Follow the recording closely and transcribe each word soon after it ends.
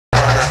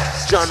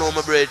John,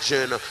 my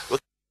brethren.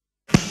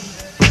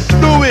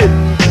 Do it.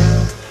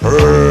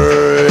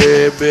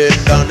 Ribbon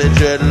down the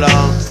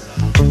dreadlocks.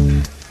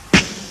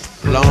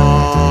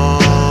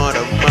 Lord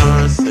of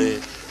mercy.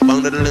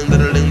 Bang the ling,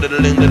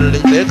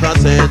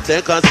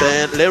 take a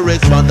set,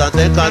 lyrics Banton,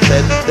 take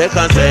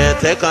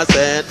a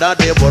set,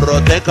 Daddy Buro,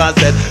 take a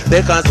set,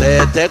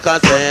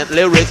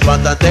 lyrics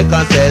Banton, take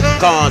a set,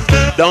 cause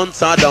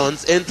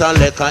dance,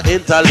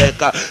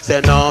 intellect,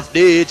 send off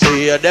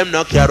DJ, them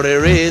no carry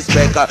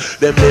respect,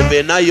 them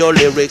living on your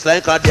lyrics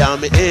like a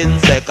damn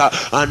insect,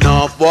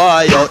 enough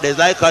boy out there's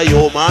like a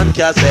human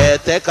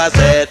cassette, take a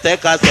set,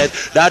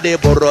 Daddy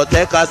Buro,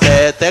 take a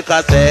set,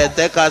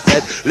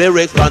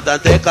 lyrics Banton,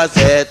 take a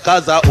set,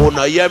 cause I own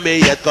a hear me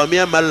yet, come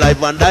here my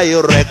life and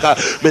direct.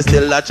 Me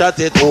still a chat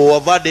it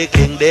over the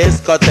king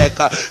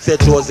discotheque. Say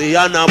Josie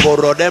and a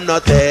Burro, them no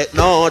take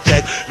no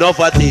check. No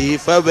for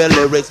thief, we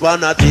lyrics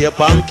wanna tape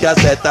and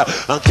cassette.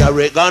 And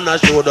carry gonna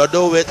show the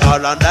do it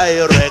all and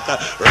direct.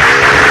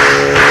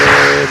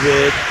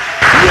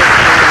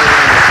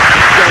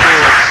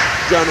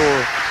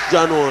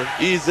 Jano,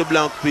 easy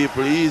black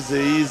people,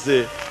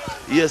 easy.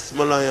 Yes,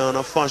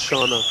 Malayan,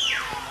 fashion.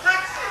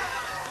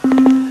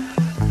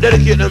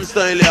 Dedicate them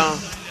style, yeah.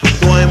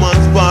 To I'm on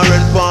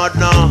sparring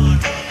partner.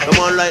 The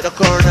man like the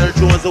Colonel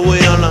Jones away,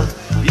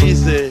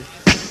 easy.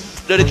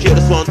 Dedicate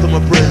this one to my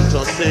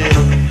printer, say,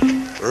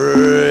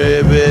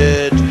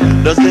 Ribbit.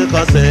 Just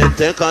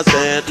take a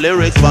set,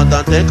 lyrics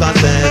Banton, take a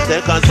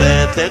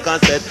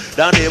set,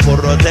 Danny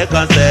Burro, take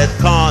a set,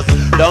 cause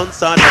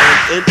dance,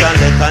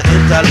 intellect,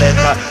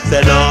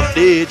 send off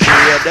DJ,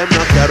 them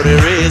no carry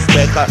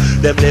respect,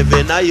 them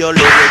living on your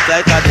lyrics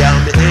like a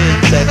damn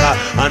insect,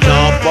 and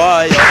no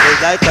boy,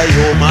 it's like a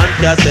human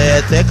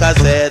cassette, take a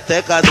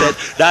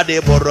set, Daddy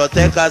Burro,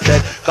 take a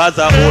set, cause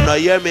I wanna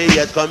hear me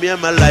yet, come here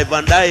my live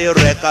and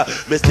direct,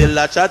 me still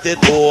a chat it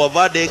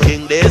over the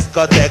king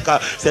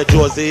discotheque, say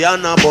Josie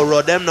and a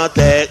Burro, them no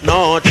take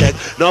no check,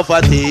 no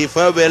for thief,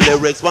 we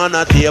lyrics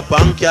wanna tape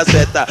and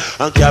cassette,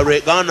 and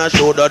carry gonna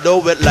show the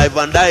do it live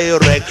and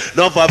direct,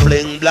 no for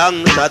bling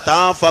blank shut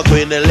off for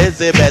Queen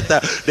Elizabeth,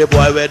 the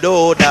boy we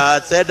do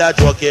that, said that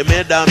joke he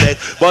made a make,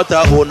 but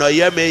who no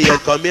hear me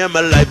yet, come here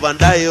me live and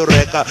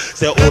direct,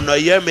 say who no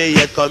hear me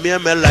yet, come here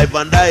me live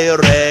and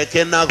direct,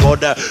 in a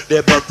god,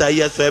 the better,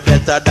 yes we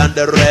better than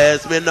the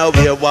rest, me now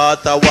wear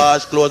water,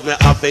 wash clothes, me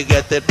have to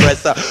get it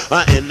press,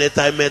 and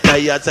anytime me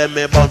tired, say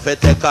me born for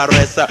take a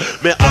rest,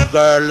 me have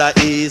girl a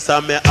east,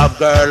 and me have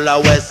girl a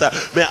west,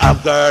 me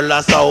have girl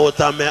a south,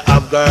 and me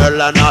have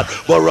girl a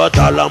north, Burro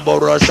tall and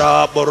Burro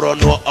sharp, Burro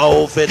know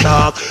how to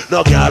talk,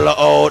 no girl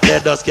out there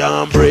just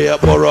can't break,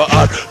 Burro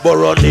hot,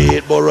 Burro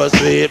neat, Burro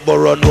sweet,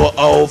 Burro know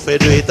how to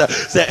do it,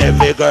 say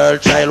every girl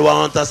child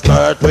want a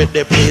skirt with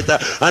the pleat,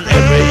 and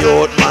every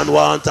youth man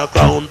want a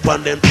crown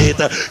pon them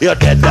teeth, you're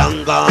dead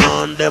and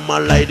gone, them a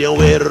lie they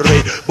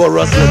weary,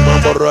 Burro slim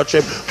and Burro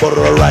trip,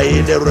 Burro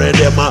ride the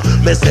rhythm,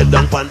 me sit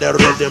down pon the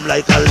rhythm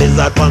like a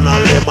lizard pon a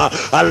limb,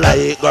 I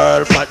like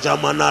girl fat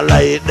jam and I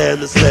like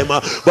them slim,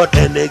 but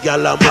any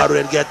girl a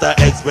married get a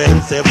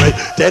expensive ring,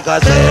 take a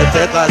set,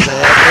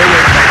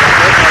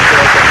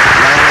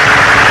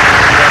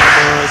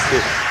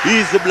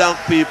 easy black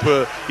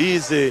people,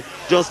 easy,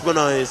 just be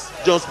nice,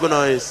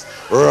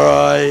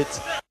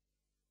 right,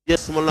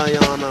 yes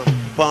Malayana,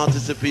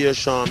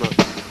 participation.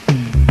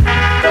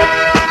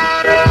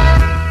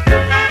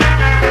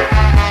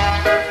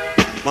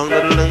 Bang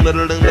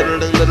little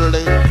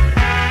ding.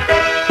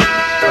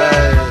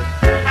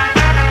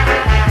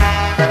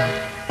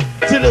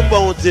 Tell him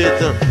about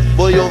it,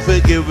 boy you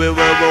forgive me when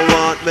me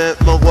want, make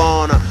me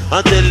wanna.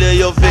 I tell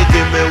you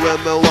forgive me when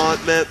me want,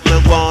 make me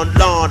want,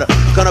 Lord.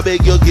 Can I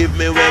beg you give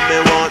me when me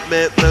want,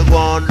 make me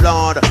want,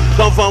 Lord.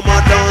 Come from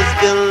a down,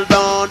 still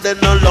down, then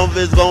no love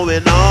is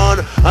going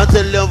on. I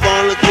tell you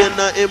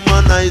Volcano,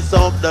 immunize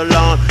up the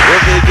lawn. You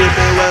forgive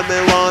me when me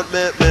want,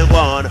 make me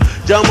want.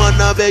 Jaman,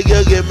 I beg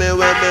you give me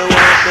when me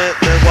want, make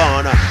me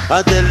want.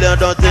 I tell you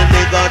dirty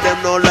nigga,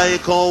 them no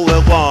like how we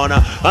want.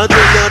 I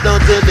tell you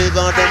dirty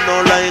nigga, them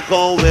no like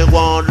how we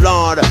want,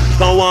 Lord.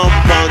 Come on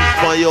pants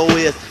for your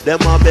waist,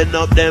 them a bend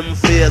up them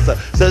face.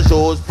 Say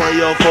shoes for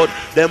your foot,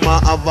 them a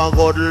have a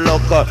good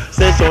luck.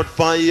 Say shut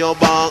for your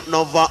back,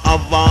 never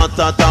have heart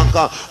attack.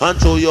 And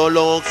through your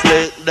long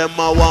slick, them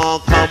a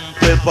walk and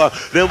paper.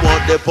 Them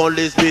want the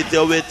police beat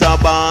you with a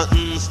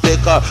Banton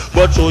sticker.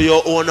 But through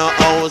your own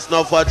house,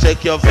 never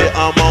check your feet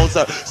and mouse.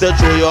 Say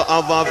through you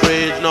have a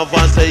fridge,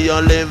 never say you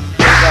live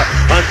bigger.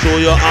 And through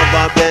you have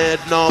a bed,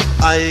 now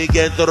I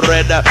get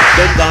red.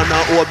 Them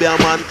gonna hope your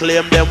man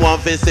claim them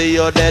want to see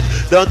you dead.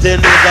 Don't tell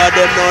nigga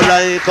them no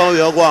like how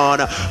you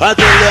gonna. I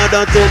tell you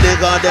don't tell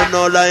nigga them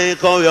no like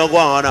how you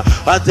gonna.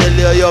 I tell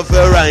you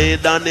feel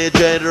ride on the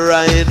dread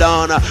ride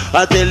on.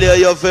 I tell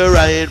you feel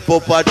ride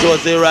Papa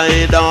Josie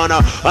ride on.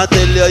 I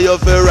tell you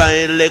feel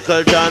ride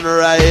Little John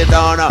ride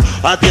on.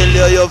 I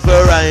tell you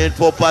feel ride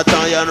Papa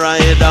Tayan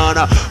ride on.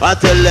 I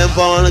tell them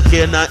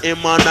Volcano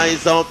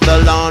immunize up the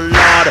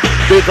landlord,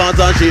 because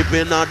a sheep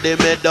in the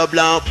middle,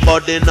 black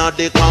bud in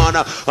the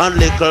corner. And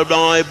little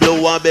boy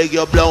blue, I beg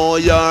you blow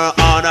your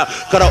honor.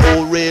 Cause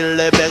who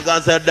really beg, I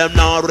said them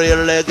not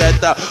really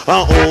get.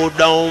 And who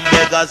don't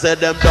beg, I said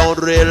them don't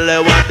really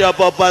want. Your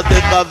papa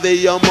take a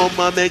V, your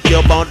mama make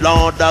you bound,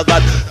 Lord of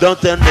God. Don't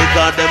tell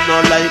nigga them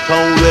no like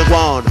how we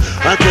want.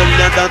 I tell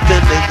them don't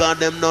tell nigga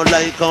them no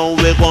like how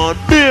we want.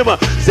 Beam,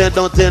 say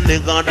don't tell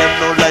nigga them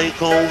no like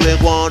how we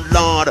want,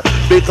 Lord.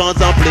 Because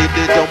I play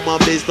the drum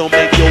bass to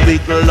make you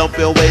wiggle up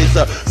your waist.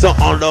 So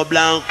all the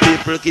black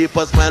people keep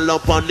a smile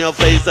up on your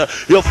face.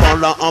 Your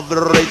follow of the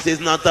race is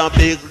not a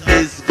big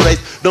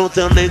disgrace. Don't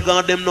tell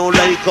nigga them no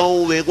like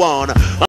how we want.